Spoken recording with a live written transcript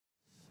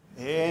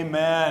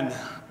Amen.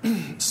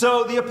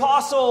 So the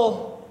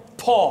Apostle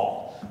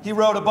Paul, he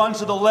wrote a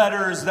bunch of the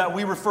letters that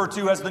we refer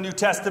to as the New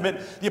Testament.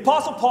 The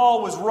Apostle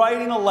Paul was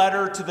writing a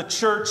letter to the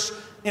church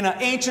in an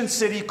ancient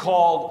city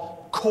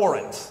called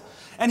Corinth.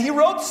 And he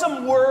wrote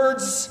some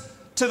words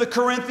to the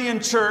Corinthian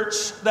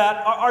church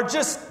that are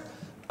just,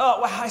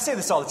 I say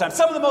this all the time,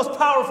 some of the most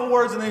powerful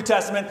words in the New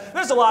Testament.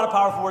 There's a lot of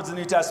powerful words in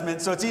the New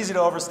Testament, so it's easy to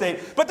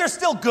overstate, but they're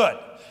still good.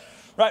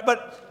 Right,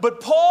 but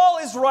Paul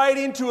is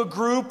writing to a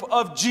group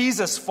of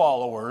Jesus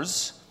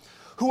followers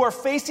who are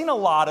facing a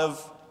lot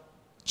of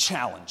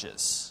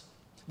challenges.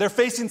 They're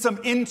facing some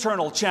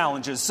internal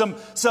challenges,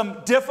 some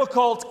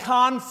difficult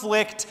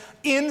conflict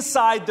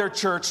inside their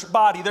church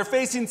body. They're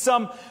facing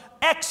some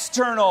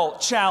external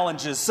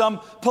challenges,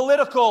 some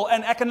political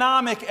and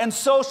economic and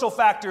social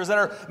factors that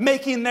are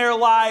making their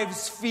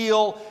lives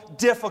feel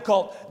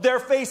difficult. They're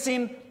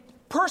facing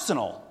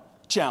personal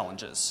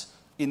challenges,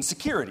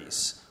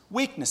 insecurities,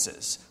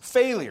 weaknesses,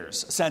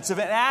 failures, a sense of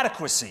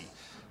inadequacy.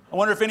 I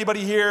wonder if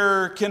anybody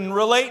here can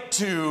relate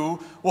to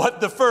what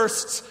the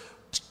first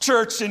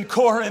church in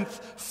Corinth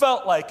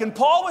felt like. And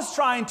Paul was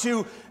trying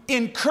to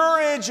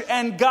encourage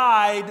and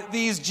guide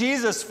these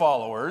Jesus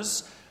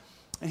followers.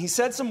 And he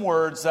said some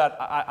words that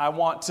I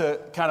want to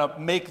kind of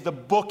make the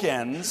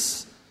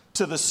bookends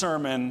to the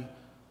sermon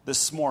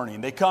this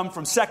morning. They come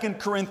from 2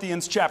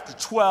 Corinthians chapter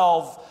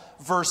 12,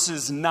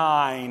 verses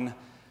 9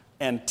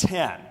 and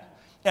 10.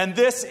 And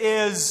this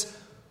is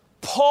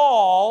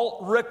Paul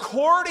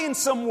recording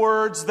some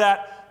words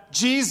that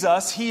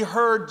he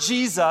heard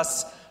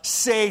Jesus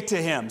say to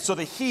him. So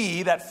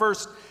that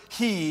first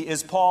he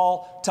is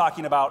Paul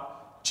talking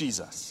about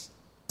Jesus.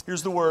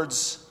 Here's the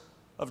words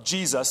of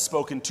Jesus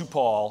spoken to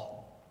Paul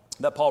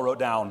that Paul wrote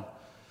down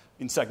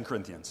in 2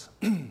 Corinthians.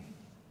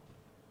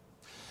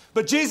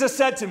 But Jesus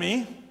said to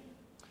me,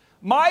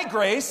 my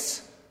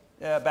grace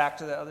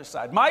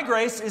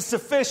is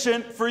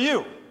sufficient for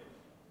you.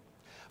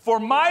 For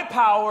my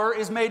power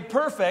is made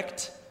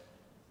perfect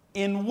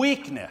in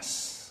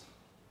weakness.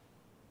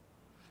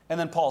 And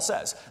then Paul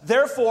says,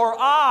 therefore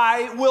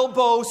I will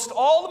boast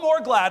all the more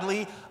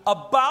gladly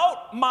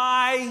about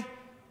my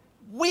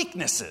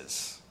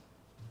weaknesses.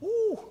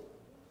 Ooh,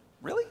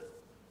 really?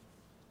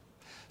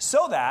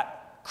 So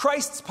that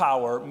Christ's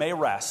power may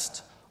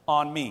rest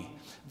on me.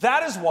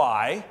 That is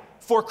why,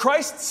 for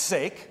Christ's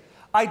sake,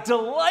 I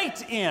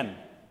delight in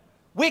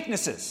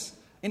weaknesses,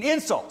 in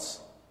insults,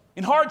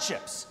 in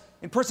hardships,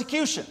 in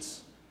persecutions,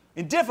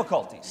 in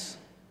difficulties.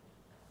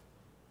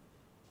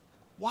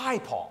 Why,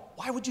 Paul?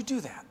 Why would you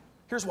do that?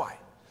 Here's why.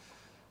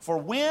 For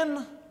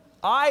when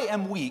I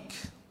am weak,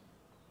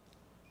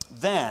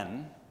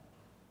 then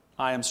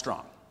I am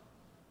strong.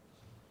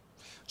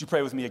 Would you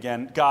pray with me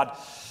again? God,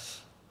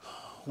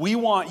 we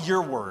want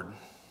your word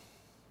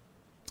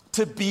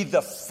to be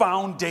the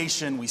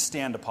foundation we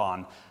stand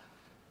upon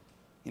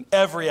in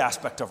every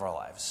aspect of our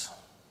lives.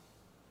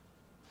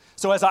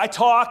 So as I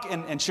talk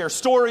and share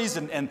stories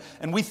and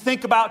we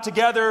think about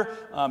together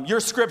your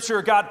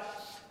scripture, God,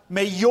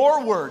 may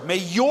your word, may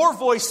your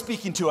voice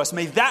speaking to us,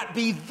 may that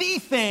be the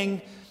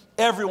thing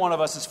every one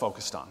of us is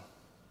focused on.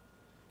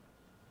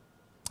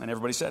 And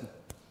everybody said,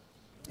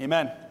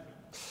 amen.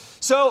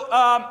 So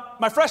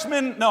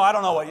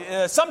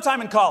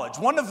sometime in college,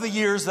 one of the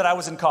years that I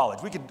was in college,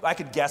 I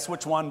could guess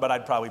which one, but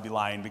I'd probably be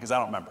lying because I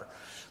don't remember.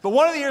 But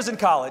one of the years in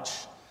college,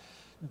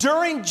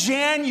 during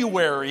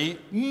January,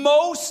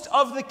 most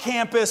of the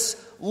campus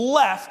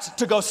left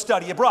to go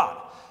study abroad.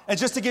 And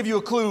just to give you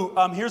a clue,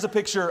 here's a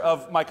picture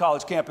of my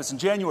college campus in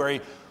January.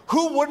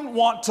 Who wouldn't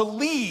want to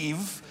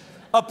leave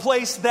a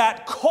place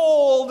that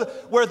cold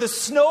where the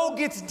snow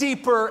gets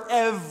deeper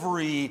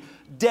every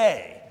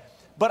day?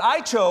 But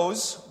I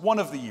chose one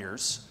of the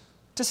years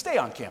to stay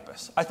on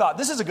campus. I thought,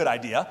 this is a good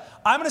idea.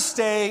 I'm going to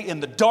stay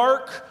in the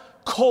dark,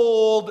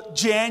 cold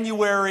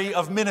January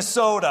of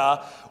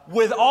Minnesota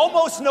with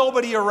almost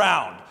nobody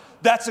around.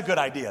 That's a good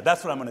idea.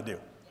 That's what I'm going to do.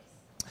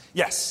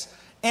 Yes.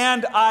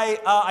 And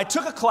I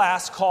took a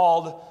class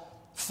called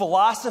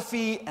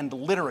Philosophy and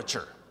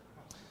Literature.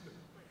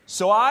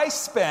 So I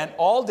spent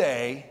all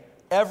day,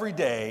 every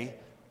day,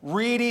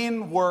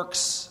 reading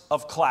works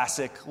of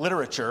classic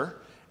literature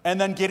and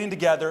then getting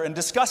together and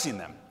discussing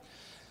them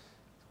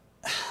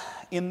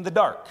in the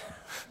dark.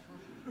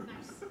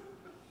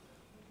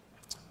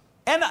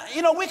 And,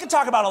 we could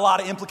talk about a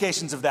lot of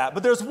implications of that,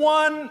 but there's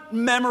one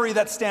memory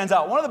that stands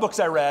out. One of the books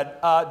I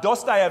read,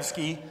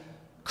 Dostoevsky,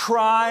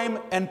 Crime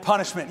and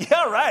Punishment.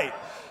 Yeah, right.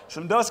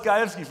 Some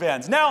Dostoevsky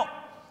fans. Now,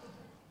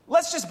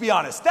 let's just be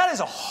honest. That is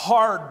a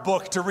hard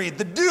book to read.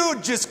 The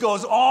dude just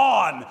goes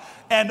on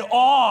and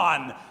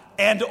on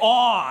and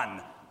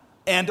on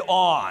and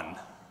on.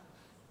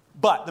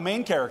 But the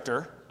main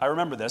character, I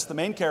remember this, the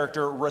main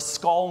character,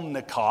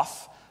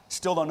 Raskolnikov,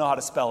 still don't know how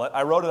to spell it.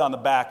 I wrote it on the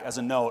back as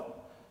a note.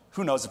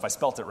 Who knows if I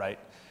spelt it right?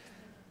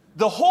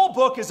 The whole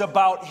book is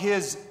about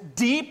his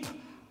deep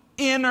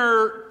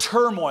inner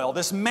turmoil.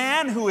 This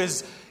man who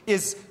is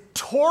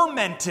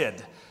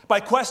tormented by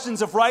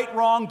questions of right,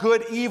 wrong,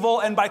 good, evil,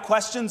 and by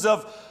questions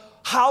of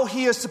how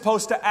he is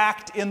supposed to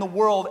act in the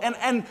world.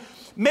 And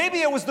Maybe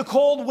it was the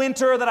cold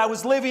winter that I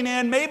was living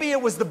in. Maybe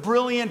it was the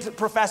brilliant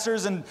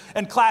professors and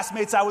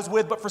classmates I was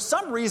with. But for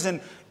some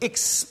reason,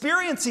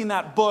 experiencing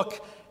that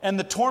book and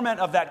the torment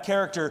of that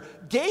character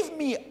gave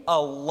me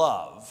a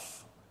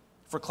love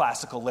for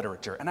classical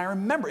literature. And I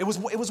remember it was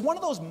one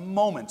of those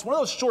moments, one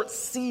of those short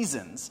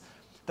seasons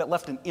that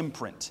left an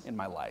imprint in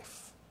my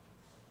life.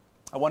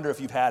 I wonder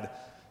if you've had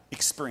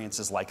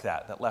experiences like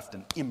that left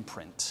an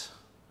imprint.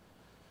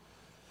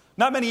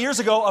 Not many years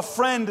ago, a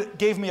friend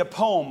gave me a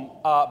poem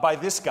by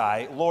this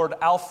guy, Lord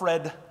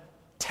Alfred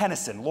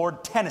Tennyson.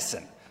 Lord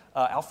Tennyson.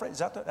 Alfred, is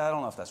that I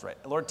don't know if that's right.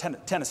 Lord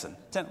Tennyson.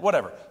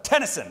 Whatever.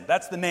 Tennyson,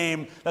 that's the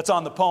name that's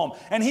on the poem.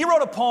 And he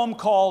wrote a poem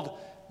called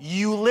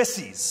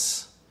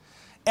Ulysses.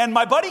 And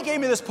my buddy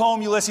gave me this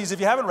poem, Ulysses. If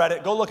you haven't read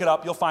it, go look it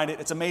up. You'll find it.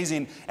 It's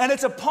amazing. And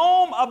it's a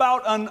poem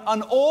about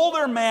an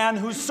older man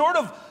who's sort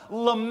of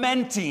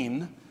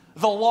lamenting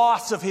the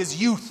loss of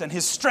his youth and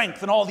his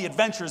strength and all the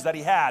adventures that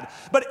he had.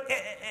 But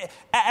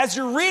as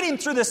you're reading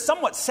through this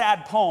somewhat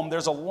sad poem,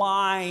 there's a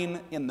line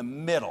in the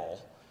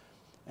middle,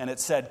 and it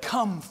said,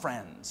 "Come,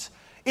 friends,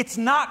 it's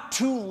not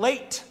too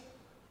late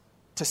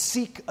to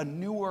seek a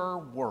newer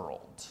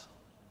world."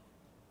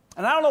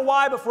 And I don't know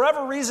why, but for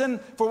whatever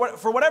reason,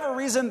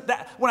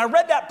 that when I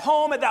read that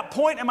poem at that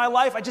point in my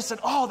life, I just said,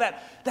 oh,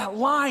 that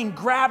line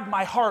grabbed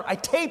my heart. I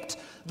taped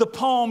the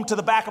poem to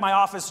the back of my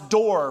office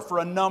door for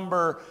a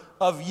number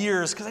of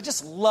years because I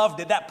just loved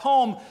it. That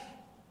poem,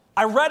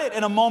 I read it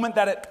in a moment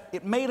that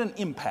it made an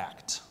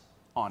impact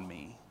on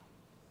me.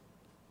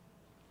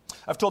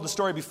 I've told the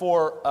story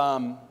before.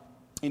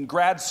 In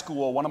grad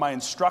school, one of my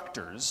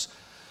instructors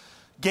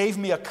gave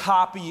me a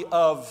copy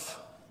of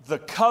the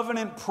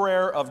Covenant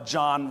Prayer of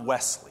John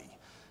Wesley.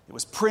 It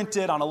was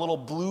printed on a little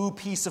blue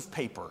piece of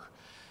paper.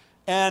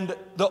 And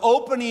the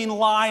opening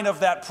line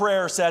of that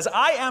prayer says,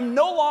 "I am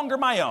no longer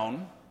my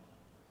own,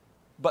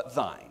 but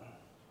thine."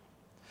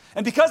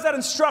 And because that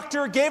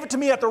instructor gave it to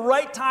me at the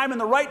right time in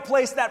the right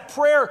place, that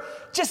prayer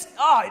just,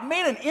 it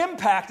made an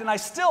impact. And I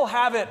still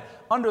have it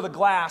under the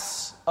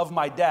glass of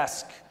my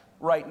desk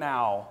right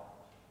now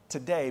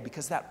today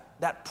because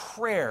that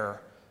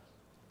prayer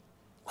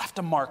left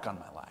a mark on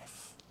my life.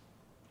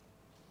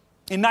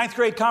 In ninth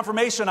grade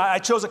confirmation, I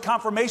chose a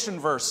confirmation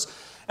verse.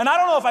 And I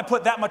don't know if I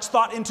put that much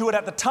thought into it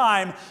at the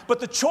time,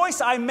 but the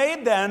choice I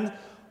made then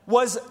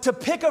was to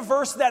pick a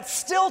verse that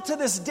still to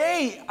this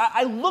day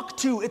I look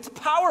to. It's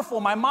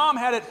powerful. My mom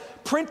had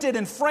it printed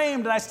and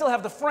framed, and I still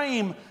have the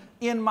frame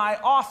in my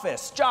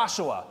office.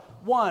 Joshua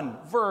 1,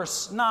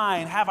 verse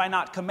 9, "Have I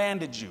not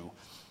commanded you?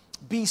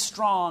 Be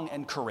strong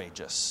and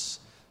courageous.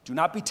 Do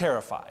not be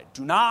terrified.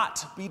 Do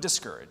not be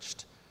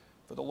discouraged.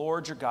 For the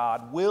Lord your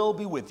God will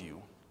be with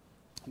you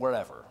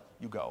wherever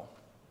you go."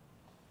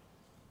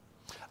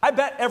 I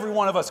bet every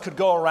one of us could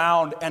go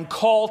around and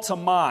call to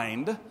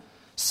mind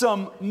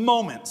some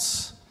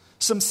moments,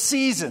 some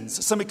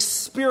seasons, some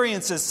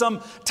experiences,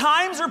 some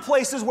times or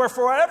places where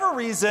for whatever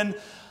reason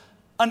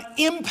an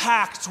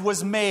impact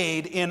was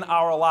made in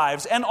our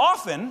lives. And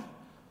often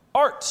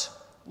art,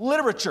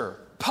 literature,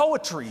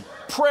 poetry,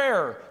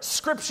 prayer,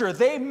 scripture,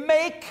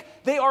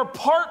 they are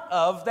part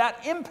of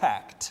that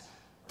impact.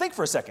 Think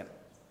for a second.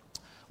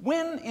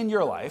 When in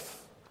your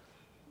life,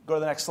 go to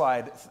the next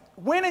slide.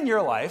 When in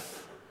your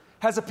life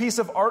has a piece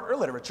of art or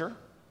literature,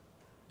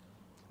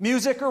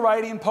 music or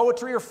writing,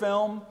 poetry or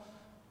film,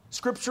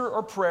 scripture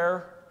or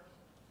prayer,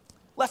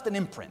 left an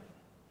imprint?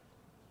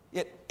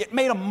 It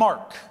made a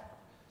mark.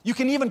 You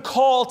can even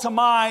call to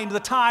mind the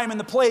time and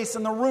the place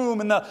and the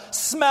room and the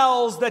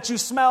smells that you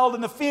smelled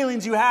and the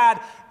feelings you had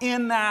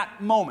in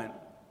that moment.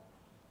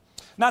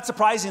 Not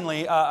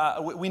surprisingly,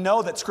 we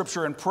know that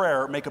scripture and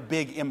prayer make a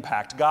big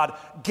impact. God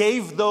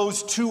gave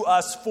those to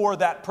us for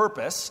that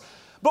purpose.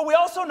 But we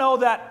also know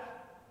that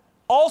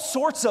all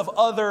sorts of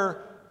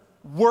other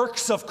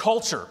works of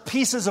culture,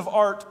 pieces of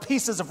art,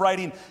 pieces of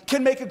writing,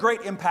 can make a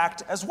great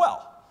impact as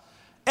well.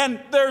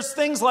 And there's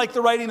things like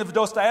the writing of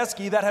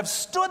Dostoevsky that have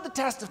stood the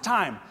test of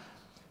time.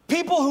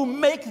 People who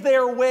make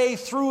their way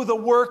through the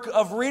work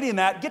of reading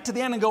that get to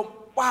the end and go,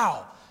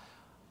 wow,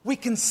 we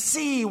can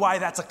see why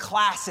that's a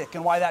classic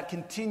and why that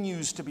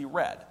continues to be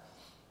read.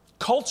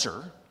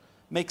 Culture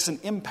makes an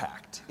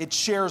impact. It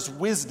shares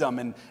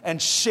wisdom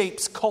and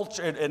shapes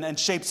culture and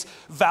shapes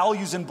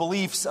values and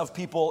beliefs of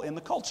people in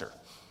the culture.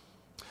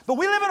 But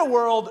we live in a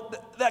world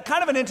that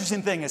kind of an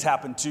interesting thing has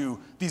happened to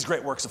these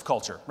great works of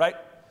culture, right?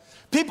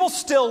 People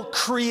still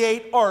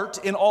create art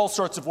in all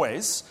sorts of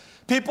ways.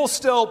 People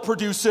still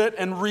produce it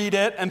and read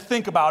it and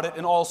think about it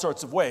in all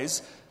sorts of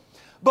ways.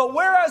 But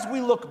whereas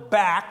we look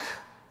back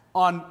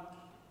on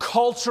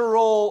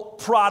cultural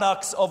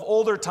products of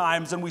older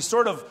times and we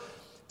sort of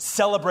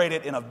celebrate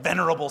it in a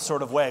venerable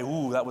sort of way,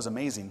 ooh, that was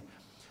amazing.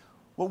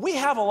 What we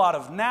have a lot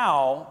of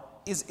now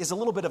is a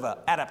little bit of an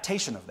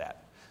adaptation of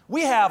that.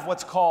 We have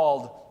what's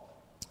called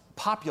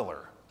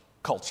popular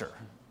culture,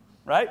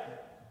 right?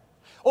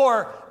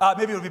 Or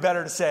maybe it would be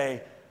better to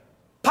say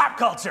pop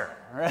culture.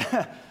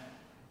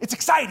 It's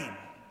exciting.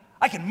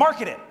 I can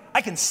market it.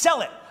 I can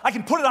sell it. I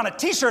can put it on a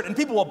t-shirt and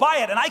people will buy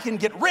it and I can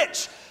get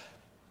rich.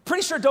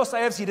 Pretty sure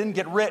Dostoevsky didn't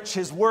get rich.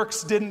 His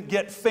works didn't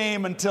get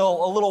fame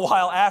until a little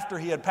while after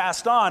he had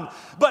passed on.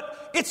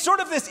 But it's sort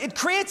of this, it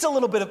creates a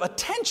little bit of a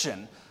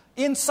tension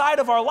inside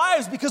of our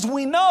lives because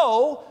we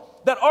know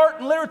that art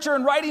and literature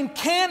and writing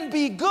can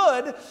be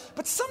good,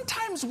 but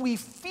sometimes we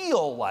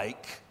feel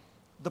like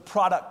the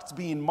product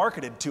being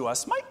marketed to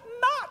us might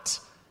not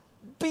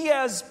be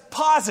as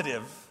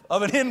positive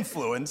of an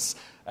influence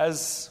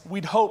as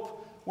we'd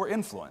hope we're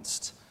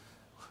influenced.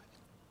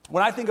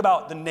 When I think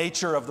about the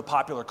nature of the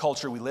popular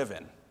culture we live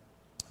in,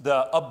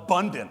 the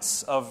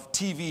abundance of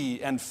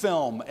TV and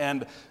film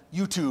and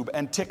YouTube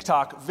and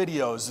TikTok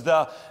videos,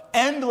 the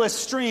endless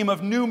stream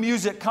of new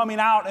music coming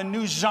out and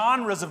new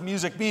genres of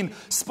music being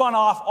spun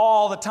off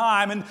all the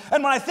time. And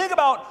when I think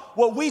about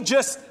what we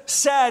just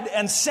said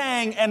and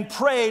sang and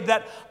prayed,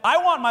 that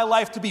I want my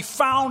life to be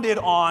founded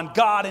on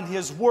God and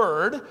His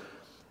Word,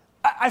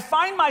 I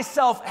find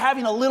myself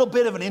having a little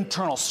bit of an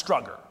internal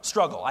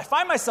struggle. I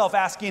find myself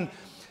asking,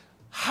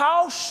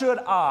 how should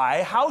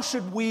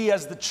we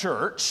as the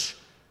church,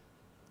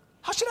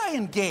 how should I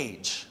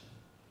engage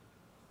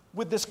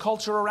with this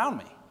culture around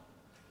me?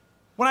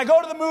 When I go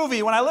to the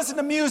movie, when I listen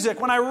to music,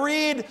 when I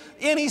read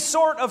any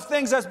sort of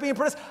things that's being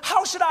produced,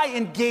 how should I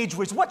engage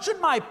with? What should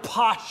my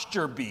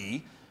posture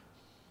be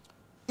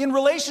in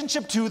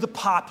relationship to the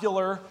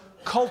popular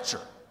culture?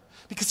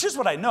 Because here's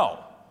what I know.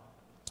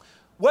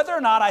 Whether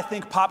or not I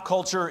think pop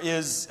culture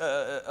is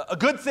a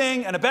good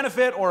thing and a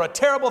benefit or a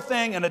terrible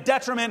thing and a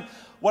detriment,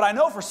 what I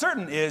know for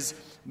certain is,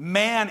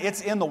 man,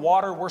 it's in the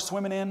water we're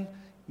swimming in.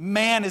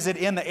 Man, is it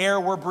in the air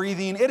we're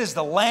breathing. It is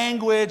the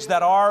language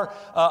that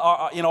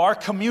our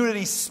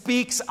community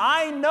speaks.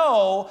 I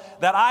know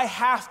that I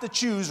have to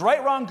choose,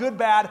 right, wrong, good,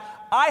 bad.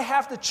 I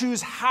have to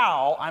choose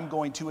how I'm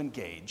going to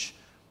engage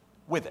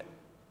with it.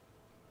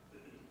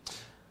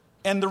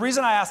 And the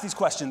reason I ask these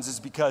questions is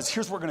because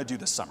here's what we're going to do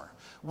this summer.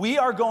 We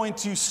are going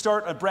to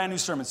start a brand new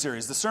sermon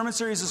series. The sermon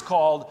series is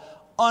called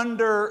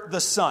Under the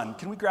Sun.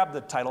 Can we grab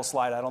the title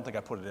slide? I don't think I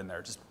put it in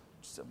there. Just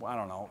I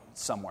don't know,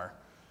 somewhere.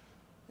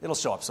 It'll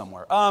show up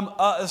somewhere.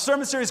 A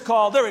sermon series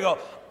called, there we go,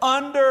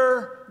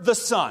 Under the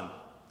Sun.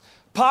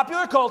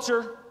 Popular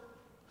culture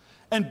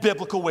and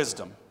biblical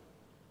wisdom.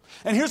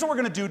 And here's what we're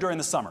going to do during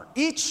the summer.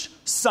 Each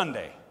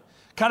Sunday,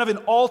 kind of in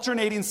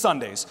alternating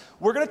Sundays,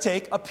 we're going to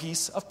take a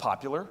piece of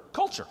popular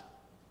culture.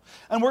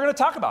 And we're going to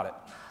talk about it.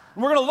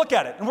 And we're going to look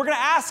at it. And we're going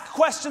to ask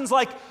questions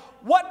like,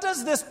 what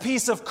does this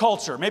piece of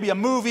culture, maybe a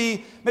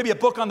movie, maybe a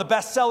book on the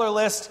bestseller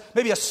list,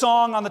 maybe a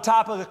song on the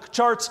top of the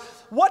charts,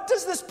 what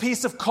does this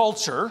piece of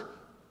culture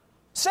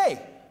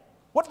say?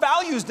 What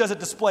values does it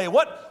display?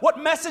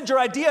 What message or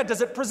idea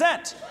does it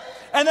present?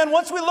 And then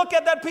once we look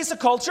at that piece of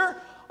culture,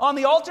 on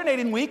the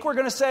alternating week, we're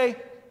going to say,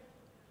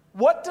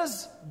 what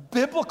does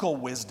biblical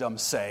wisdom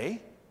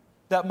say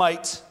that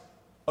might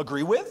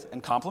agree with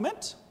and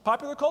complement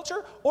popular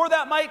culture, or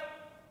that might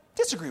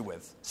disagree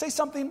with, say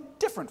something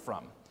different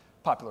from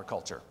popular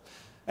culture?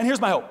 And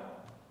here's my hope.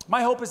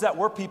 My hope is that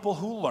we're people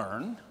who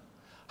learn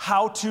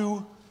how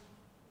to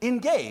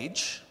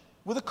engage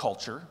with a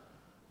culture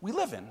we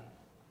live in.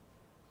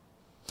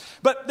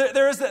 But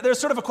there's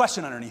sort of a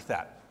question underneath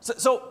that.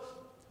 So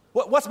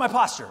what's my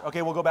posture?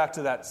 Okay, we'll go back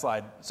to that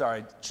slide.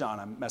 Sorry, Sean,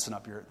 I'm messing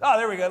up here. Oh,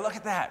 there we go. Look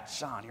at that.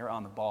 Sean, you're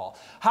on the ball.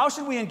 How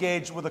should we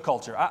engage with the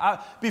culture?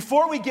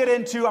 Before we get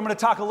into, I'm going to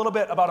talk a little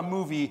bit about a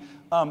movie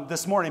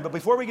this morning, but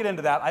before we get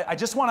into that, I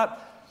just want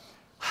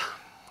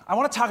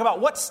to talk about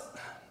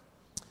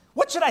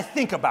what should I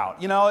think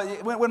about? You know,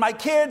 when my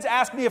kids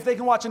ask me if they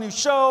can watch a new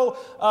show,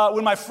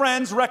 when my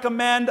friends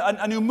recommend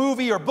a new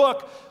movie or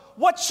book,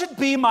 what should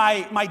be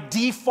my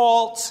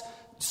default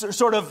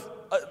sort of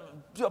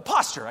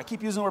posture? I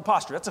keep using the word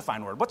posture. That's a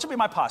fine word. What should be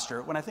my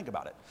posture when I think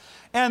about it?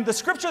 And the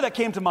scripture that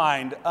came to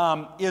mind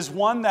is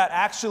one that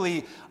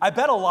actually I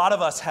bet a lot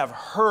of us have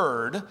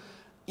heard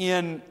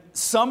in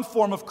some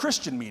form of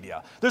Christian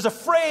media. There's a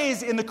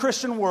phrase in the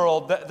Christian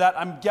world that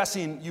I'm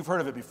guessing you've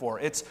heard of it before.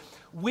 It's,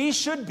 we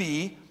should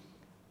be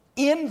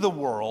in the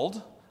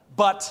world,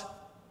 but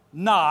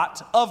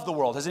not of the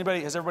world. Have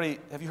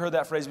you heard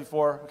that phrase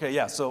before? Okay,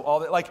 yeah, so all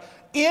that, like,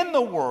 in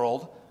the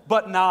world,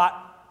 but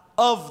not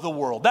of the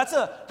world. That's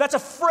a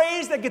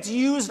phrase that gets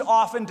used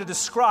often to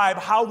describe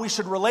how we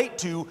should relate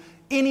to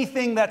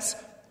anything that's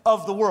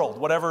of the world,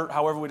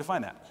 however we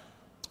define that.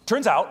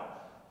 Turns out,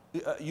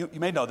 you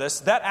may know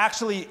this, that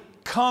actually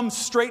comes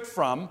straight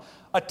from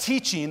a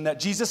teaching that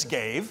Jesus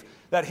gave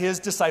that his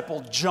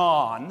disciple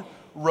John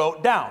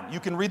wrote down. You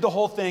can read the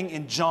whole thing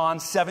in John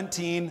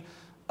 17.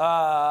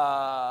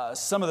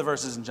 Some of the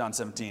verses in John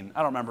 17. I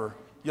don't remember.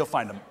 You'll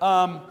find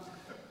them.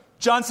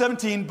 John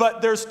 17,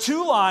 but there's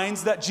two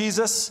lines that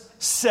Jesus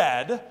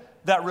said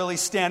that really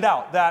stand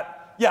out.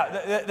 That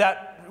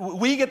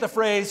we get the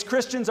phrase,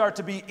 Christians are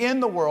to be in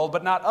the world,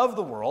 but not of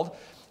the world.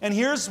 And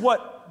here's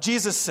what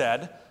Jesus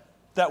said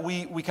that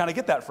we kind of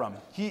get that from.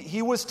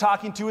 He was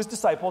talking to his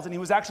disciples, and he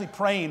was actually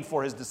praying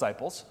for his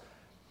disciples.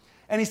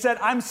 And he said,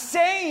 I'm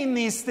saying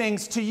these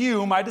things to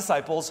you, my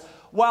disciples,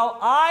 while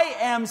I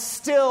am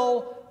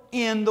still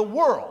in the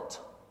world.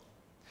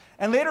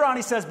 And later on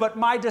he says, but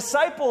my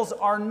disciples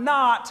are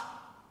not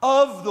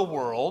of the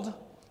world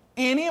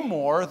any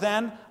more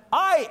than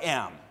I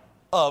am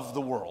of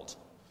the world.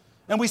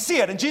 And we see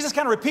it, and Jesus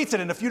kind of repeats it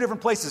in a few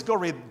different places. Go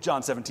read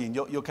John 17,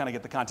 you'll kind of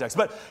get the context.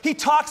 But he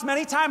talks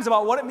many times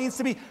about what it means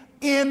to be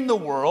in the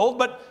world,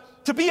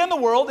 but to be in the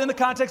world in the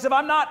context of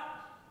I'm not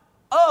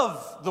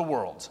of the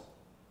world.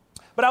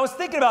 But I was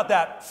thinking about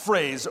that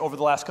phrase over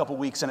the last couple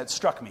weeks, and it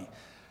struck me.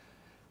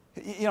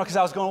 Because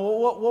I was going,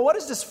 well, what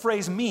does this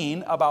phrase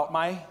mean about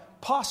my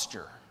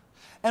posture?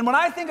 And when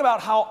I think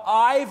about how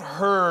I've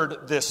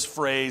heard this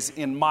phrase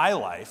in my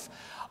life,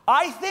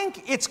 I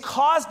think it's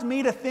caused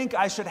me to think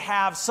I should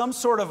have some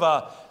sort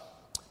of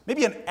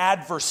maybe an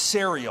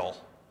adversarial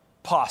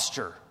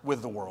posture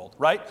with the world,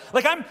 right?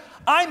 Like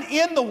I'm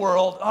in the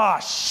world.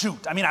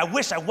 Shoot. I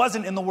wish I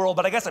wasn't in the world,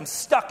 but I guess I'm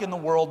stuck in the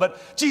world.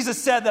 But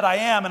Jesus said that I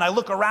am, and I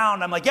look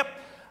around, I'm like, yep,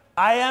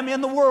 I am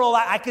in the world.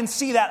 I can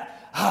see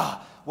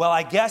that. Well,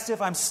 I guess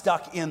if I'm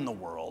stuck in the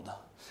world,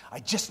 I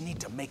just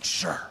need to make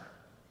sure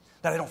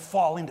that I don't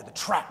fall into the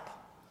trap.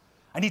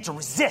 I need to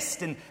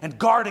resist and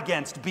guard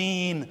against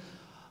being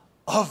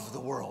of the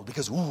world,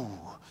 because,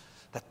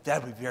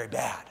 that would be very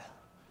bad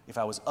if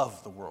I was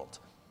of the world.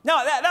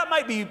 Now, that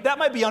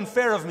might be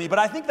unfair of me, but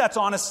I think that's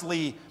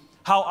honestly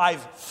how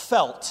I've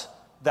felt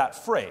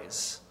that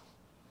phrase.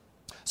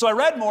 So I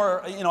read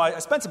more, I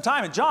spent some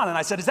time in John, and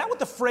I said, is that what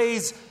the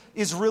phrase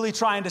is really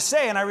trying to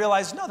say? And I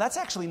realized, no, that's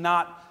actually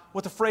not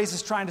what the phrase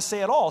is trying to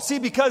say at all. See,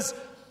 because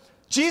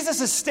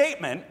Jesus'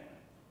 statement,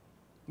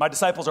 my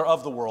disciples are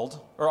of the world,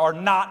 or are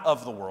not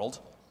of the world,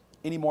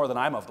 any more than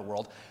I'm of the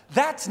world,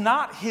 that's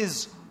not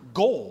his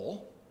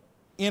goal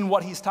in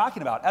what he's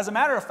talking about. As a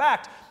matter of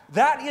fact,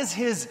 that is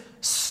his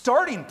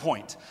starting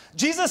point.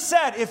 Jesus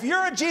said, if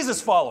you're a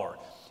Jesus follower,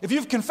 if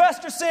you've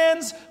confessed your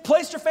sins,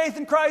 placed your faith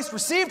in Christ,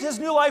 received his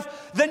new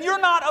life, then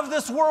you're not of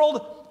this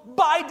world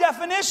by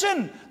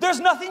definition. There's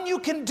nothing you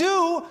can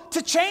do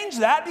to change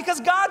that because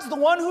God's the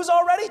one who's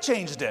already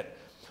changed it.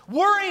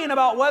 Worrying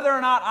about whether or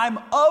not I'm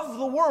of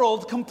the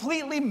world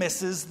completely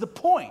misses the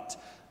point.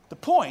 The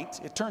point,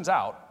 it turns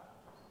out,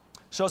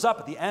 shows up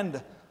at the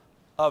end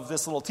of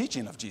this little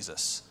teaching of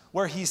Jesus,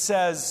 where he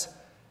says,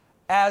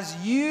 as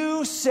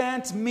you,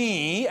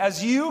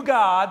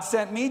 God,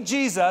 sent me,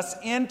 Jesus,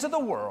 into the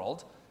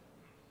world,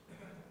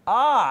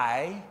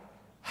 I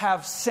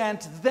have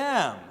sent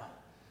them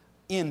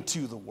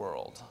into the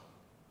world.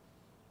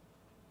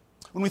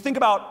 When we think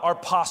about our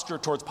posture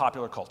towards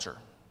popular culture,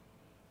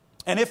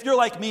 and if you're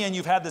like me and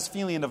you've had this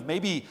feeling of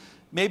maybe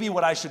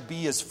what I should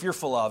be is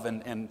fearful of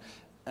and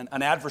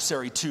an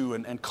adversary to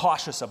and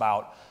cautious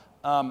about,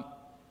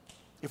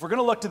 if we're going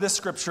to look to this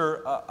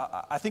scripture,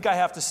 I think I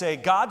have to say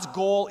God's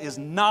goal is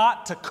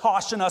not to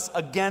caution us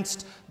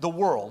against the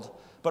world,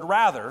 but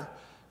rather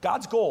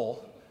God's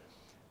goal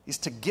is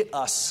to get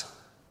us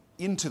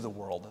into the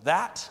world.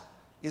 That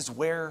is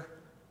where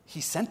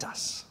he sent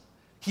us.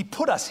 He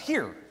put us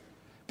here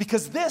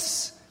because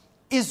this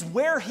is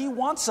where he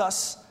wants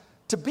us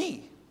to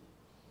be.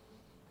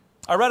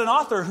 I read an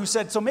author who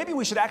said, so maybe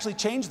we should actually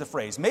change the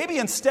phrase. Maybe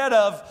instead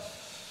of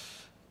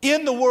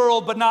in the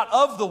world but not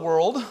of the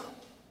world,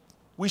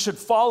 we should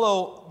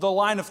follow the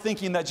line of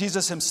thinking that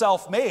Jesus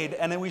himself made,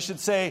 and then we should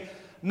say,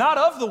 not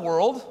of the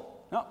world,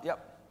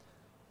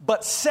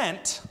 but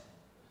sent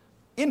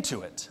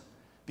into it.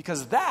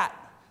 Because that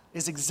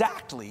is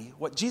exactly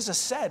what Jesus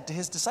said to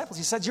his disciples.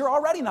 He said, you're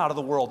already not of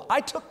the world. I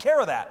took care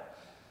of that.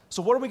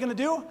 So what are we going to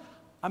do?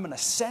 I'm going to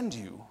send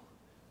you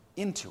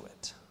into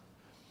it.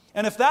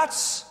 And if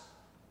that's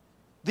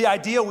the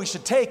idea we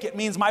should take, it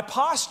means my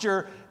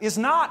posture is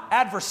not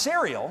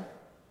adversarial.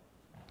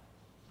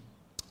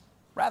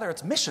 Rather,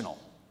 it's missional.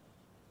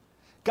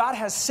 God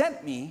has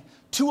sent me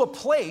to a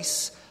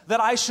place that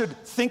I should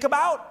think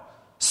about,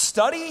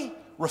 study,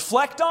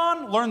 reflect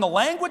on, learn the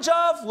language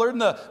of, learn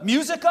the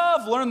music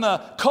of, learn the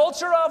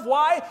culture of.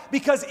 Why?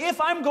 Because if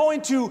I'm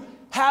going to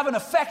have an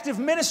effective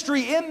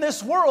ministry in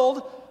this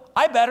world,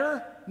 I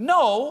better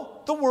know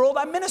the world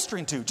I'm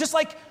ministering to. Just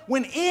like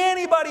when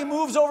anybody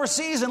moves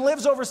overseas and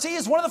lives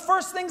overseas, one of the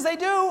first things they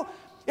do,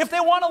 if they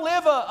want to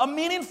live a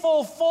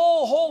meaningful,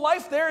 full, whole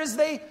life there, is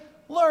they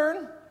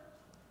learn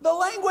the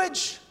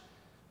language.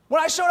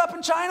 When I showed up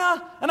in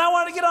China and I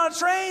wanted to get on a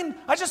train,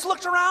 I just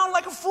looked around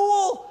like a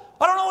fool.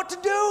 I don't know what to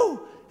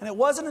do. And it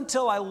wasn't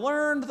until I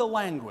learned the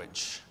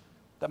language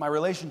that my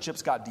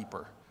relationships got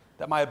deeper,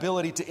 that my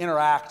ability to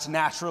interact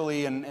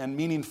naturally and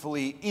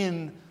meaningfully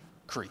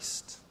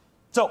increased.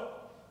 So,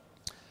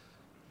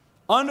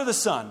 under the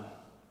sun,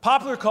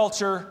 popular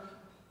culture,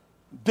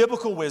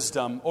 biblical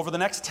wisdom, over the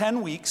next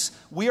 10 weeks,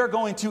 we are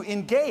going to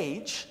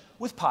engage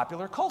with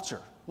popular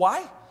culture.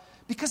 Why?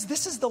 Because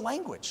this is the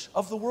language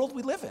of the world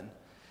we live in.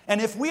 And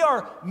if we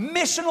are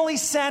missionally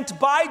sent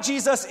by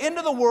Jesus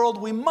into the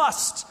world, we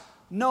must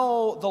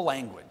know the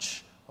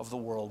language of the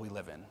world we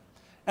live in.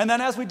 And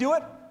then as we do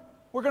it,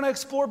 we're going to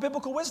explore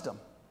biblical wisdom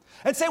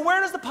and say,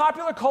 where does the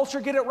popular culture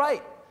get it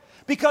right?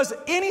 Because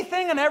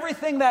anything and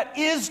everything that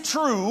is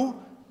true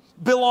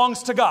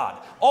belongs to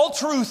God. All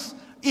truth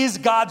is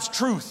God's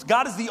truth.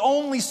 God is the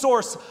only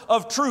source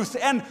of truth.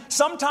 And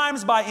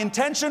sometimes by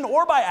intention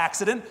or by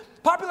accident,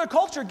 Popular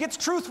culture gets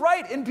truth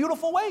right in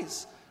beautiful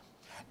ways.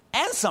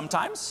 And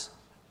sometimes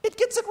it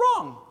gets it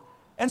wrong.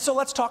 And so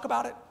let's talk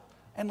about it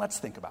and let's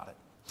think about it.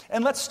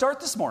 And let's start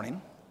this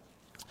morning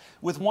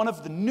with one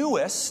of the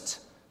newest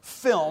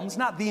films,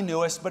 not the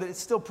newest, but it's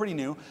still pretty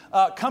new,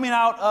 coming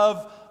out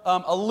of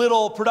a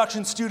little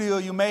production studio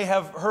you may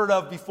have heard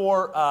of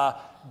before.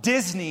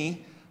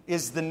 Disney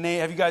is the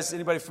name. Have you guys,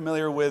 anybody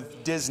familiar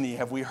with Disney?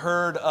 Have we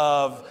heard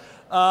of,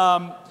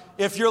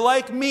 if you're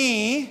like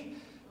me,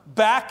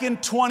 back in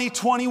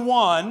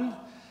 2021,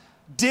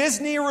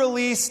 Disney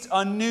released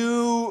a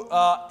new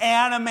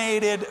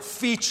animated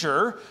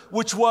feature,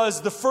 which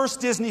was the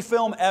first Disney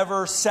film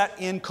ever set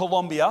in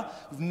Colombia.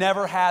 We've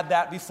never had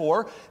that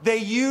before. They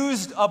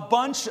used a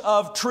bunch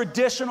of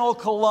traditional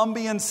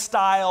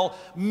Colombian-style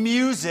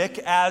music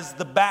as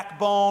the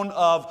backbone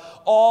of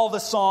all the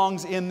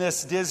songs in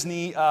this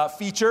Disney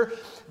feature.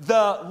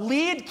 The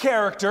lead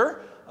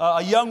character,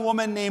 a young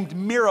woman named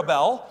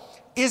Mirabel,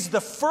 is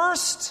the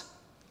first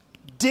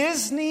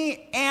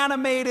Disney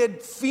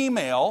animated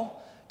female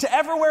to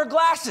ever wear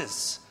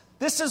glasses.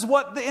 This is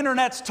what the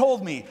internet's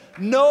told me.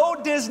 No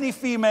Disney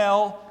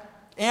female,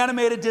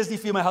 animated Disney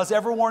female, has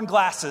ever worn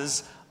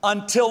glasses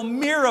until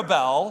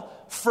Mirabel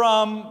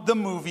from the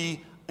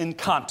movie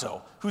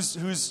Encanto. Who's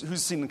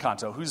seen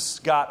Encanto? Who's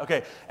got,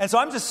 okay. And so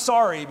I'm just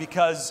sorry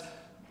because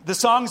the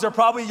songs are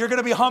probably, you're going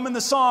to be humming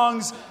the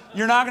songs.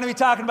 You're not going to be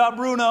talking about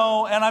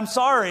Bruno, and I'm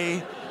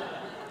sorry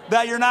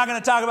that you're not going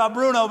to talk about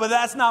Bruno, but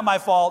that's not my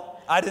fault.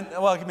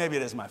 Well, maybe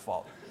it is my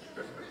fault.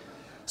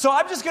 So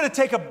I'm just going to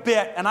take a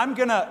bit, and I'm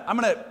going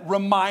to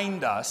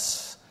remind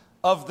us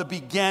of the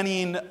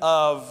beginning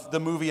of the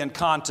movie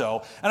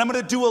Encanto, and I'm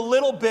going to do a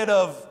little bit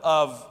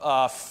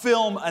of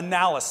film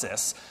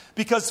analysis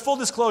because, full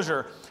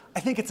disclosure, I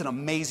think it's an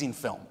amazing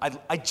film. I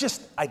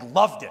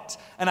loved it,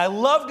 and I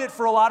loved it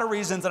for a lot of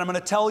reasons, and I'm going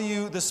to tell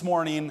you this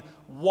morning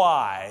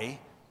why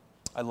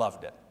I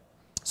loved it.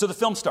 So the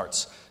film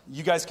starts.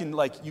 You guys can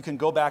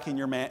go back in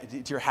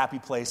to your happy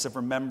place of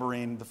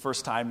remembering the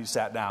first time you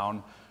sat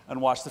down and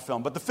watch the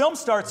film. But the film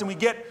starts and we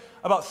get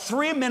about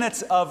 3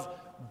 minutes of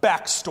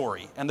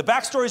backstory. And the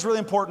backstory is really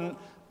important,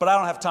 but I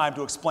don't have time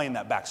to explain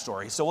that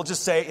backstory. So we'll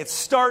just say it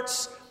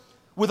starts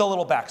with a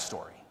little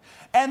backstory.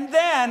 And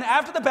then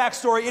after the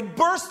backstory, it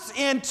bursts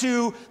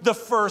into the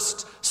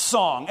first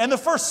song. And the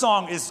first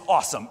song is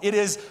awesome. It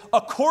is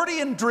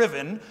accordion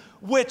driven,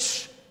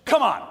 which,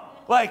 come on,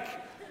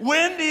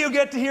 when do you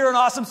get to hear an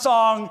awesome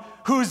song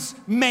whose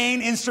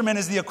main instrument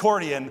is the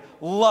accordion?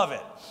 Love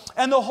it.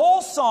 And the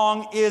whole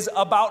song is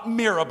about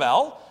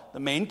Mirabel,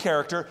 the main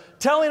character,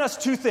 telling us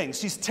two things.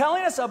 She's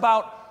telling us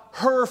about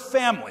her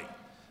family,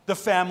 the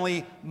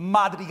family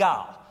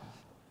Madrigal.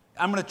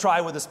 I'm going to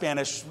try with the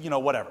Spanish,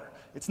 whatever.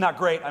 It's not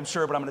great, I'm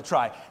sure, but I'm going to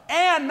try.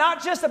 And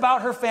not just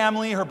about her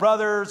family, her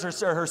brothers,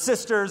 her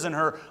sisters, and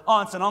her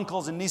aunts and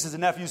uncles and nieces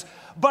and nephews,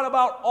 but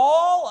about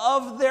all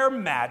of their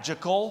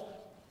magical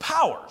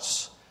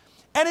powers.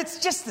 And it's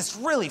just this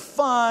really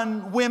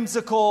fun,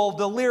 whimsical,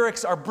 the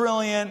lyrics are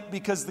brilliant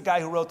because the guy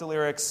who wrote the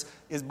lyrics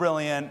is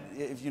brilliant.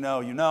 If you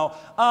know, you know.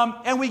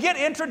 And we get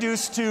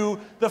introduced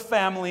to the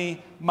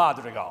family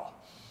Madrigal.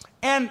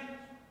 And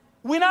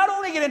we not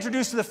only get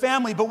introduced to the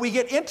family, but we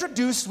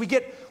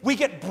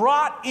get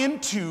brought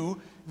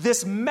into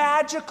this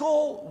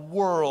magical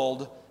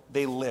world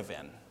they live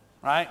in,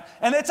 right?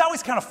 And it's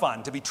always kind of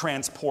fun to be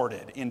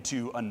transported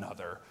into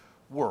another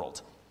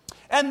world.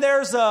 And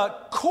there's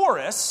a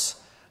chorus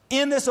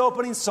in this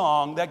opening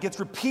song that gets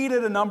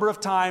repeated a number of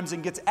times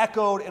and gets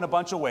echoed in a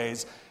bunch of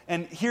ways.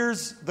 And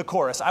here's the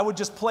chorus. I would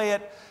just play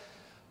it,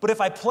 but if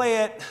I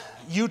play it,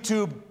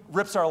 YouTube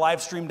rips our live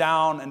stream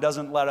down and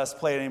doesn't let us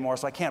play it anymore,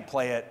 so I can't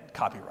play it.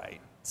 Copyright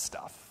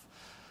stuff.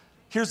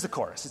 Here's the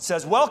chorus. It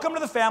says, "Welcome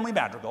to the family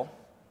Madrigal,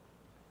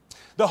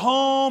 the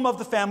home of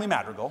the family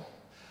Madrigal,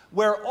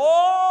 where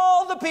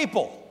all the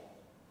people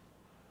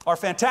are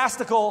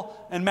fantastical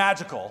and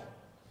magical."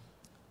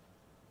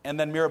 And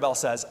then Mirabel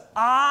says,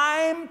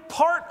 "I'm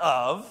part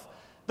of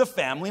the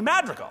family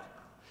Madrigal."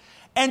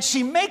 And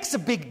she makes a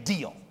big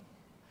deal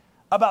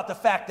about the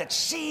fact that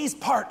she's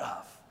part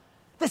of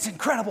this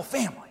incredible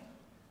family.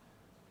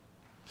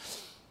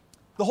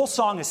 The whole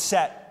song is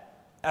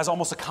set as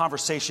almost a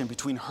conversation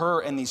between her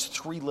and these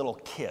three little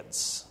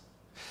kids.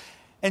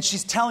 And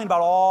she's telling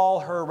about all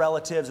her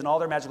relatives and all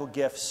their magical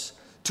gifts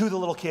to the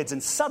little kids.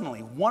 And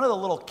suddenly, one of the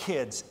little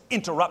kids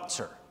interrupts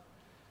her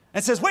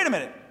and says, "Wait a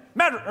minute.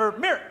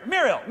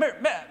 Muriel,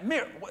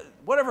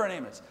 whatever her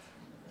name is.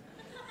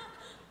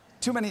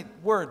 Too many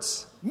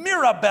words.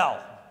 Mirabel.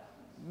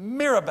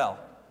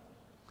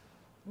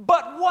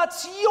 But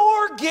what's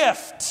your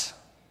gift?"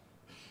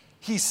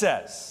 he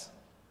says.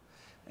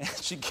 And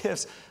she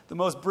gives the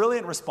most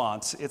brilliant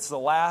response. It's the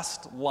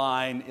last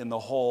line in the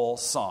whole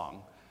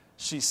song.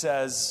 She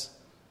says,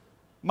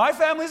 "My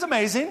family's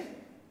amazing,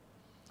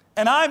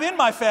 and I'm in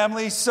my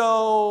family,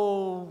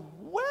 so,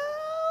 well..."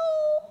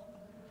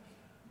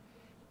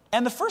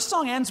 And the first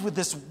song ends with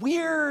this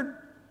weird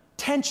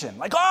tension.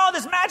 Like, oh,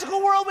 this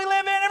magical world we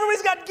live in,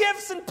 everybody's got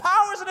gifts and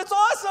powers, and it's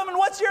awesome, and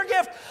what's your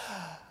gift?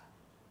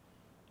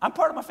 I'm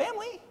part of my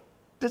family.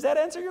 Does that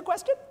answer your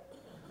question?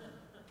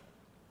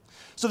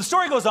 So the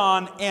story goes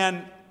on,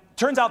 and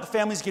turns out the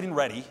family's getting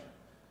ready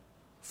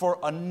for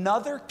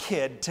another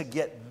kid to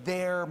get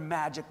their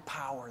magic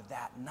power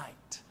that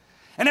night.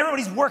 And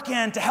everybody's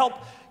working to help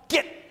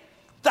get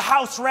the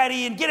house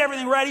ready and get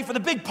everything ready for the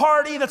big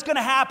party that's going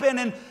to happen.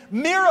 And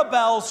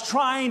Mirabel's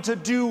trying to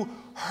do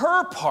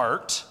her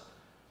part.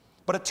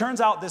 But it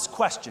turns out this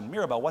question,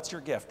 Mirabel, what's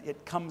your gift?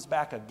 It comes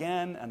back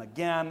again and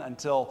again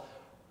until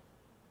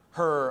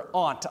her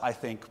aunt, I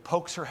think,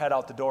 pokes her head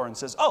out the door and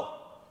says, oh,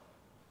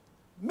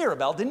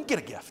 Mirabel didn't get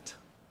a gift.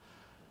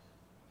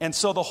 And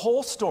so the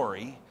whole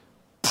story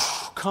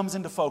comes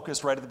into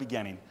focus right at the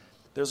beginning.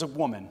 There's a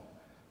woman,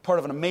 part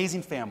of an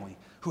amazing family,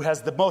 who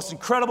has the most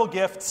incredible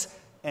gifts,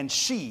 and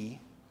she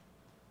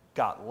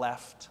got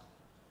left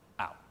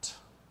out.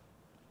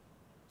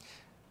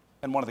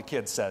 And one of the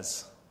kids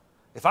says,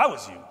 if I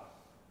was you,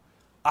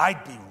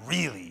 I'd be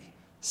really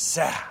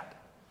sad.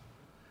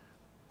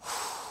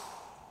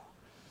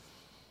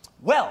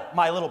 Well,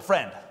 my little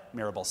friend,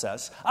 Mirabel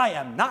says, I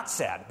am not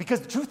sad,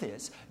 because the truth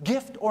is,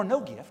 gift or no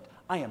gift,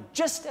 I am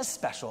just as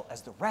special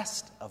as the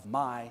rest of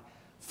my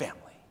family.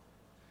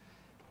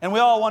 And we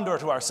all wonder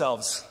to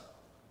ourselves,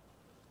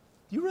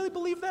 do you really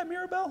believe that,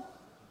 Mirabel?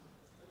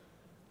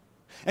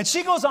 And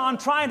she goes on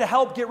trying to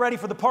help get ready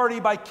for the party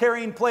by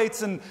carrying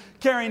plates and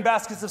carrying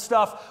baskets of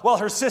stuff, while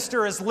her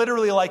sister is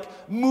literally like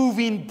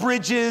moving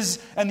bridges,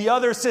 and the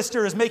other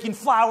sister is making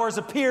flowers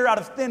appear out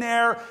of thin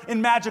air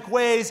in magic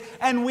ways.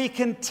 And we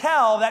can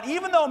tell that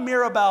even though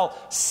Mirabel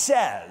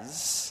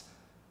says,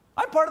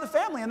 I'm part of the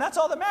family and that's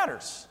all that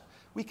matters,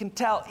 we can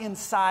tell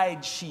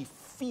inside she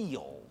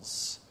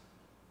feels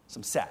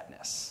some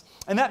sadness.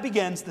 And that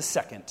begins the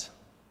second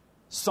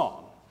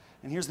song.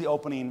 And here's the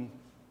opening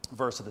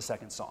verse of the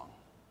second song.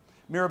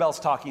 Mirabel's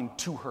talking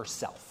to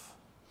herself.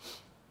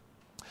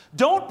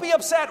 Don't be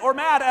upset or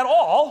mad at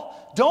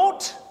all.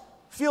 Don't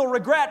feel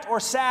regret or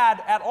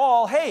sad at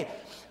all. Hey,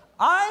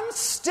 I'm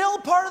still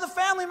part of the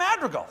family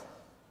madrigal,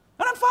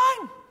 and I'm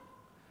fine.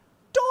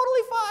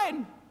 Totally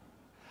fine.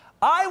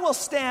 I will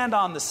stand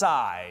on the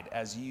side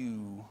as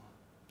you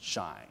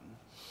shine.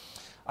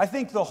 I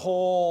think the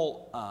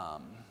whole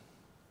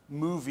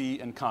movie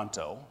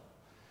Encanto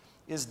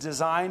is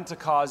designed to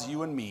cause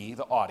you and me,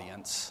 the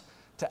audience,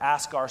 to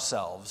ask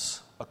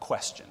ourselves a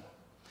question.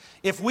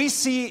 If we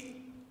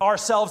see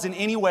ourselves in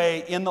any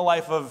way in the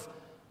life of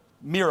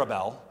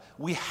Mirabel,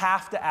 we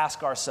have to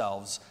ask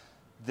ourselves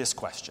this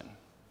question.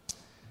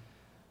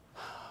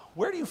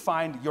 Where do you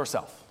find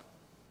yourself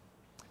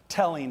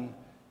telling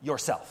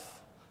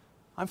yourself,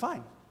 I'm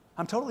fine,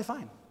 I'm totally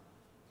fine?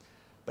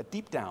 But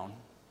deep down,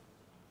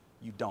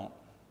 you don't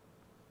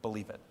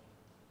believe it.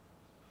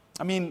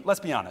 I mean, let's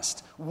be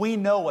honest. We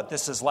know what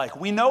this is like.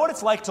 We know what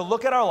it's like to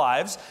look at our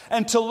lives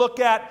and to look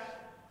at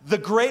the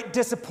great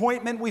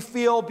disappointment we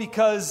feel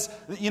because,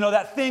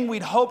 that thing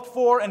we'd hoped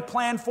for and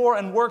planned for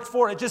and worked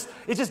for, it just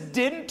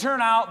didn't turn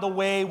out the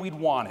way we'd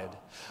wanted.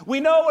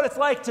 We know what it's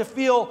like to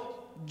feel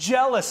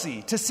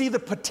jealousy, to see the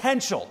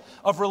potential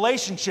of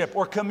relationship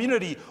or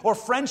community or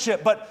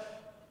friendship, but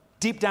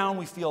deep down,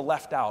 we feel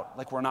left out,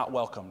 like we're not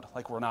welcomed,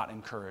 like we're not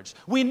encouraged.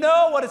 We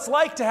know what it's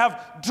like to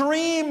have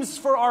dreams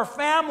for our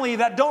family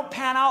that don't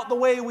pan out the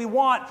way we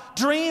want,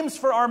 dreams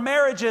for our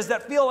marriages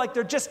that feel like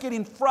they're just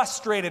getting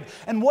frustrated.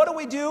 And what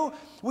do?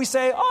 We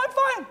say, oh,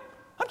 I'm fine.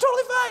 I'm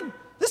totally fine.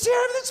 This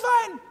year, everything's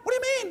fine. What do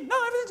you mean?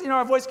 No, everything's,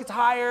 our voice gets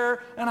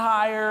higher and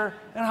higher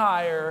and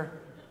higher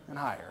and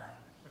higher.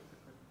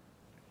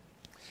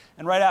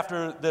 And right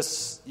after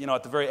this,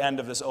 at the very end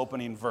of this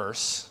opening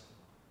verse,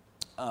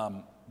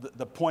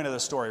 the point of the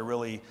story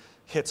really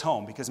hits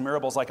home because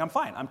Mirabel's like, I'm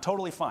fine. I'm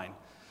totally fine.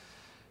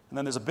 And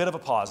then there's a bit of a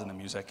pause in the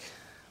music,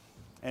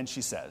 and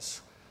she says,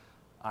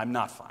 I'm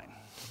not fine.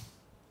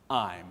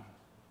 I'm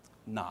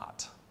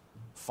not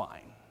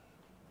fine.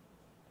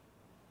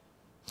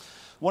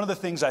 One of the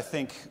things I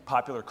think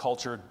popular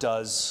culture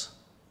does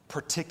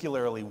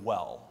particularly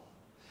well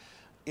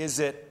is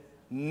it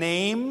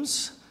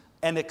names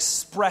and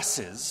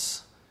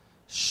expresses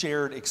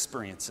shared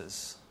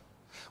experiences.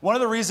 One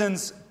of the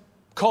reasons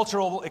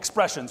cultural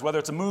expressions, whether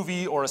it's a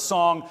movie or a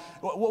song,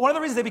 one of the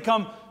reasons they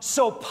become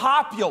so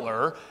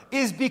popular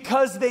is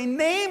because they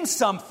name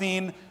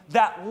something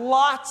that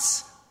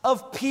lots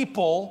of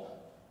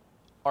people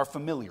are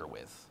familiar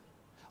with.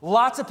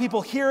 Lots of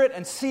people hear it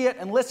and see it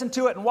and listen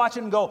to it and watch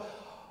it and go,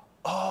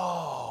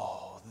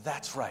 oh,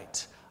 that's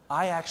right.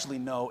 I actually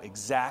know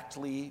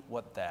exactly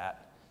what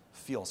that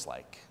feels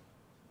like.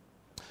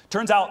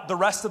 Turns out the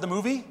rest of the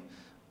movie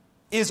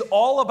is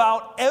all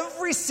about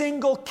every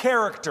single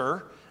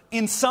character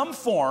in some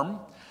form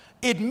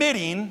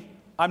admitting,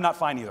 I'm not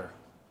fine either.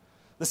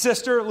 The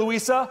sister,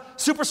 Luisa,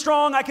 super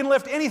strong, I can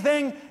lift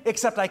anything,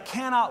 except I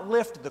cannot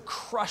lift the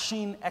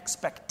crushing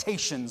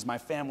expectations my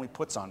family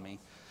puts on me.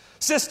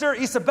 Sister,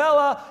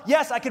 Isabella,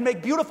 yes, I can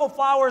make beautiful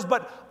flowers,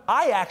 but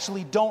I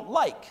actually don't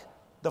like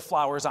the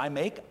flowers I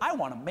make. I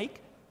want to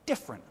make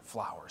different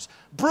flowers.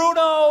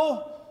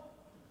 Bruno,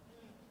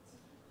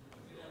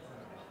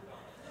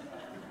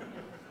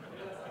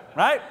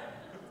 right?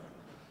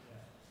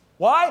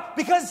 Why?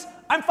 Because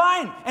I'm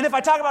fine. And if I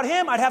talk about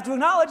him, I'd have to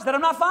acknowledge that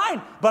I'm not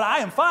fine. But I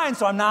am fine,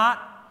 so I'm not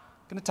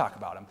going to talk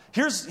about him.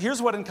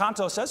 Here's what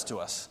Encanto says to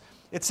us.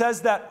 It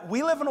says that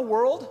we live in a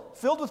world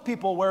filled with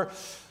people where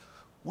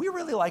we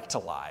really like to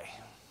lie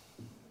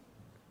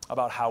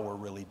about how we're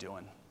really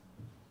doing.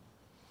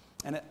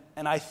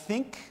 And I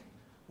think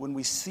when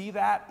we see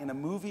that in a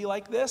movie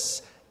like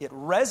this, it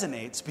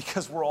resonates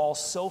because we're all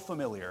so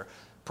familiar.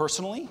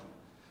 Personally,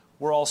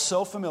 we're all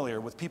so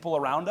familiar with people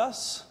around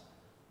us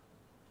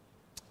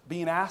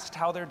being asked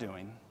how they're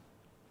doing,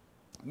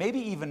 maybe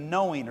even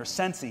knowing or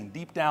sensing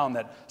deep down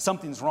that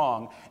something's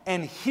wrong,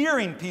 and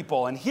hearing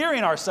people and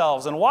hearing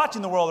ourselves and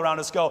watching the world around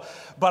us go,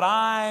 but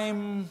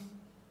I'm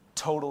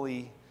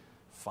totally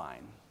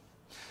fine.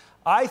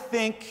 I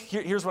think,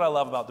 here's what I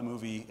love about the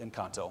movie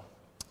Encanto.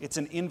 It's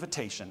an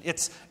invitation.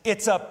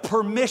 It's a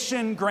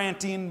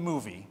permission-granting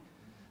movie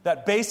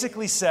that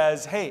basically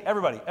says, hey,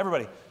 everybody,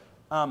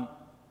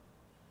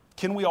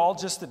 can we all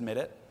just admit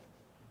it?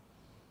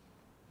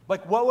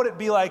 Like, what would it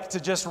be like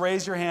to just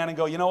raise your hand and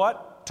go, you know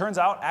what? Turns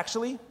out,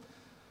 actually,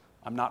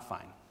 I'm not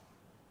fine.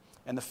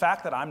 And the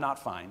fact that I'm not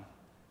fine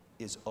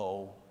is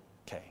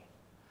okay.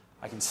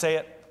 I can say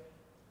it.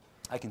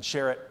 I can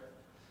share it.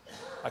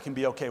 I can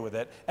be okay with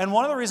it. And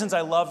one of the reasons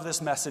I love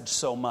this message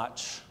so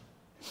much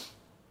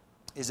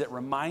is it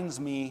reminds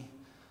me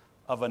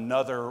of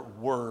another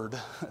word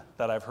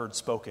that I've heard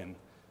spoken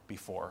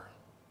before.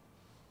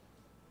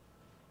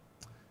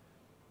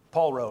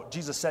 Paul wrote,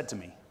 Jesus said to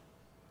me,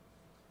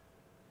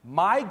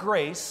 my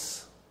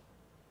grace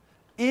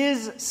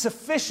is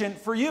sufficient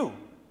for you,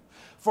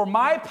 for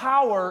my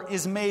power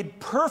is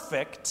made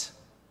perfect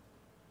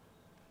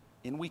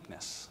in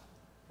weakness.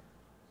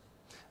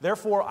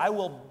 Therefore, I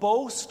will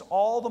boast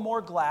all the more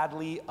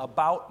gladly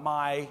about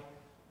my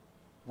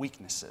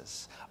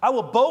weaknesses. I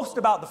will boast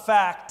about the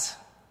fact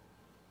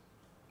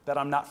that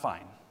I'm not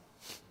fine,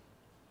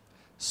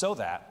 so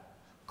that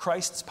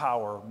Christ's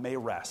power may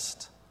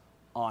rest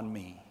on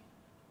me.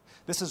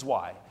 This is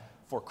why,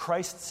 for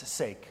Christ's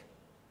sake,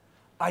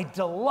 I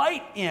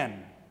delight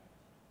in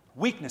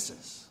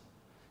weaknesses,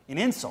 in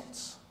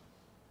insults,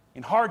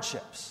 in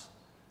hardships,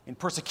 in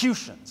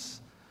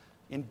persecutions,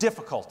 in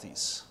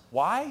difficulties.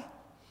 Why?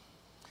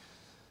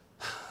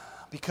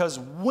 Because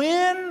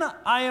when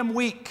I am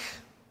weak,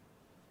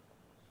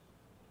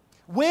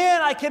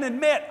 when I can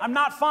admit I'm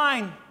not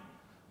fine,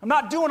 I'm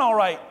not doing all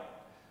right,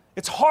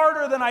 it's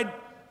harder than I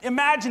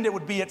imagined it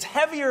would be, it's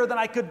heavier than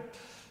I could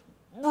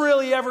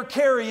really ever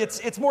carry,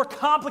 it's more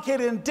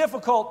complicated and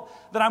difficult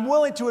than I'm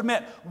willing to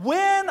admit.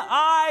 When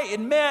I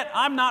admit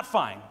I'm not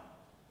fine,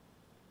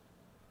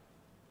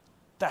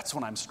 that's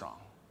when I'm strong.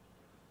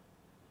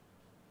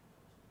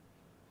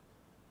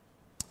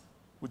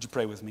 Would you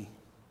pray with me?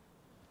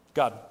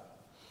 God,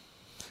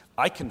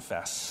 I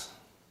confess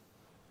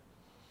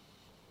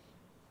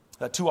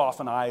that too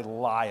often I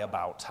lie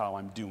about how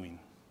I'm doing.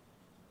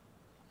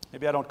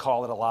 Maybe I don't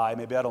call it a lie,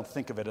 maybe I don't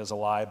think of it as a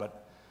lie,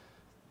 but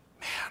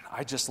man,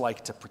 I just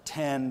like to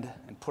pretend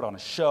and put on a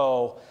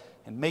show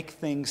and make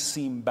things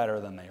seem better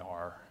than they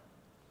are.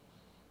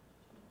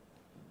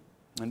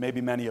 And maybe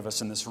many of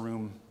us in this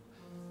room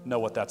know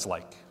what that's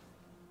like.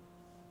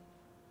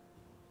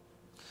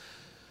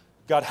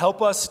 God,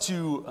 help us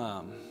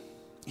to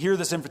hear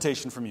this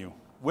invitation from you.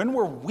 When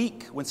we're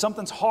weak, when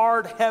something's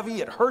hard,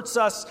 heavy, it hurts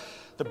us,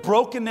 the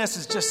brokenness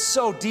is just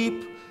so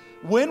deep.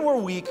 When we're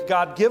weak,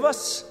 God, give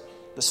us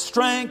the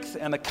strength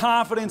and the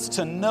confidence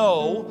to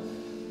know,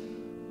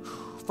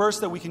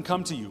 first, that we can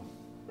come to you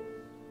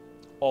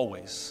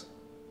always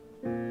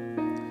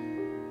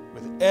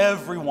with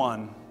every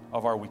one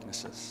of our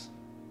weaknesses.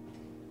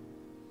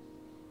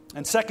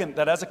 And second,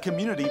 that as a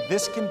community,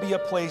 this can be a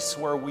place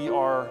where we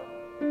are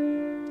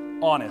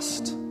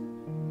honest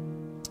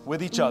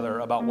with each other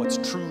about what's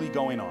truly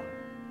going on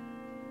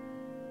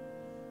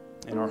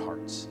in our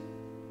hearts.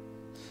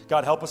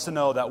 God, help us to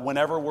know that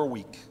whenever we're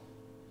weak,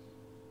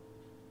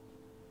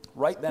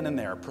 right then and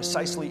there,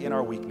 precisely in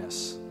our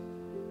weakness,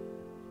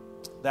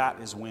 that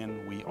is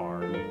when we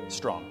are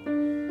strong.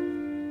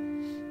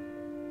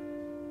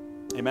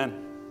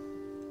 Amen.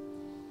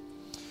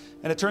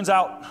 And it turns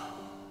out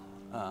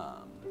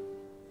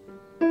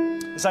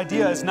this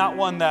idea is not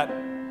one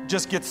that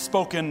just gets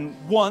spoken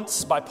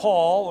once by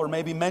Paul or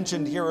maybe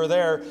mentioned here or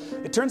there.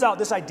 It turns out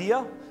this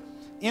idea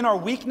in our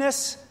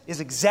weakness is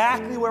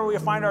exactly where we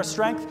find our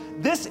strength.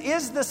 This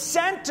is the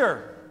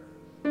center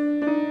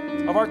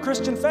of our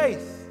Christian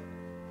faith.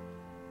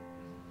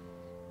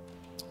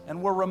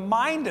 And we're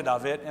reminded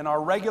of it in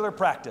our regular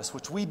practice,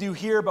 which we do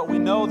here, but we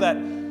know that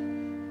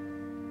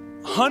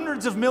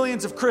hundreds of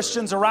millions of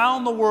Christians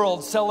around the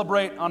world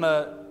celebrate on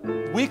a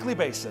weekly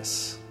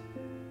basis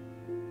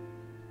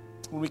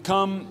when we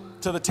come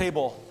to the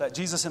table that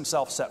Jesus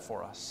himself set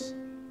for us.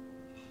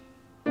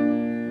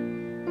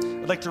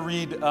 I'd like to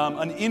read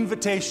an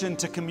invitation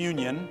to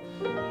communion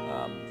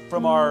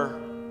from our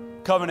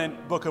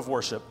covenant book of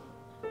worship.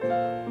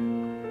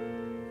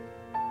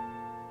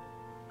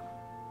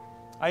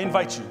 I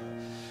invite you,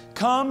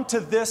 come to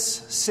this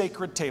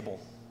sacred table,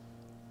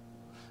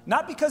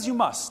 not because you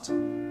must,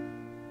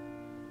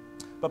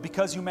 but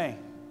because you may.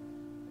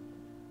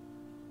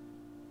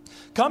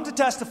 Come to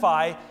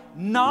testify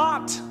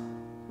not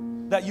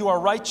that you are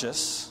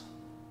righteous,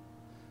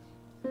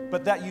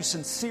 but that you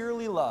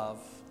sincerely love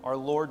our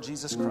Lord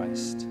Jesus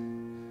Christ,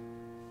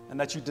 and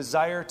that you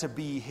desire to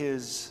be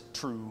his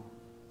true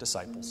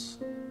disciples.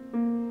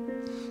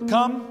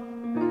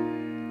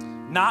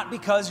 Come not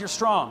because you're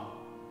strong,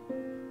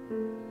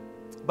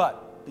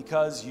 but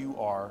because you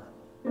are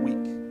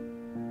weak.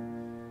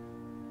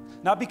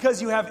 Not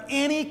because you have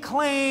any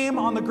claim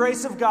on the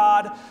grace of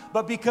God,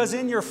 but because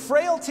in your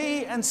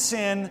frailty and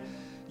sin,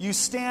 you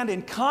stand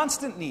in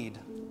constant need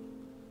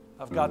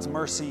of God's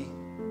mercy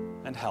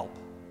and help.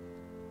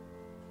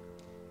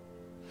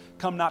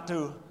 Come not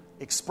to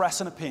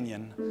express an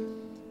opinion,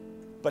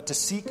 but to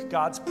seek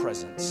God's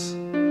presence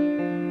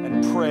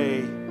and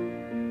pray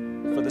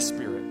for the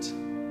Spirit.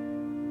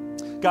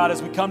 God,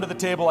 as we come to the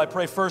table, I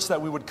pray first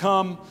that we would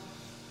come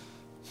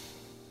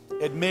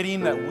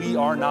admitting that we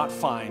are not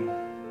fine,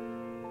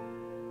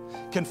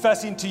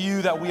 confessing to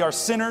you that we are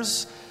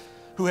sinners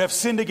who have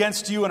sinned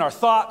against you in our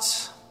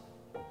thoughts,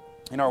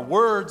 in our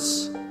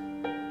words,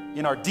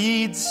 in our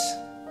deeds.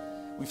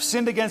 We've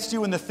sinned against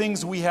you in the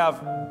things we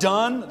have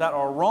done that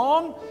are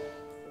wrong,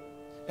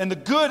 and the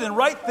good and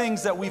right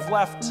things that we've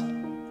left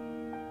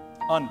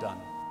undone.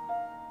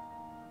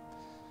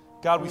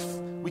 God,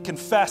 we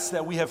confess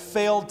that we have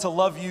failed to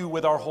love you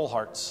with our whole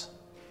hearts,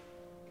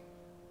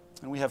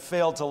 and we have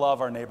failed to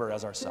love our neighbor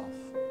as ourselves.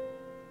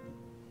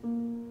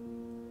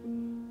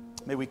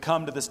 May we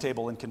come to this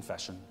table in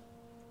confession.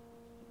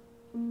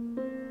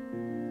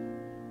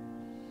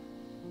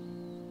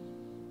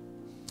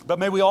 But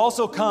may we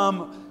also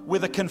come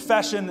with a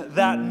confession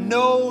that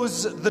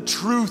knows the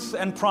truth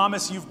and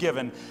promise you've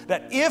given,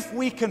 that if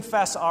we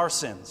confess our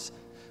sins,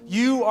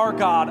 you, our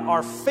God,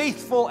 are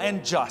faithful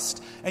and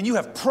just, and you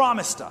have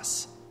promised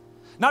us,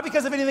 not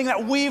because of anything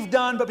that we've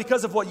done, but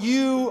because of what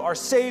you, our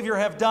Savior,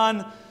 have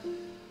done.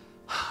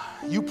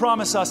 You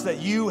promise us that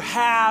you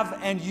have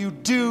and you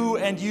do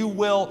and you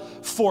will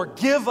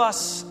forgive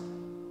us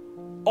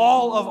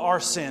all of our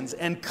sins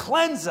and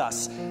cleanse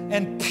us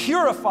and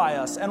purify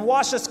us and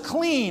wash us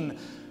clean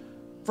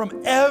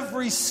from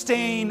every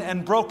stain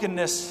and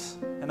brokenness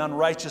and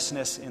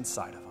unrighteousness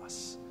inside of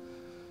us.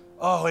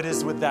 Oh, it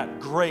is with that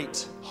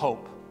great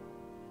hope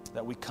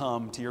that we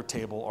come to your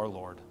table, our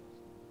Lord.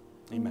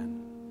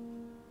 Amen.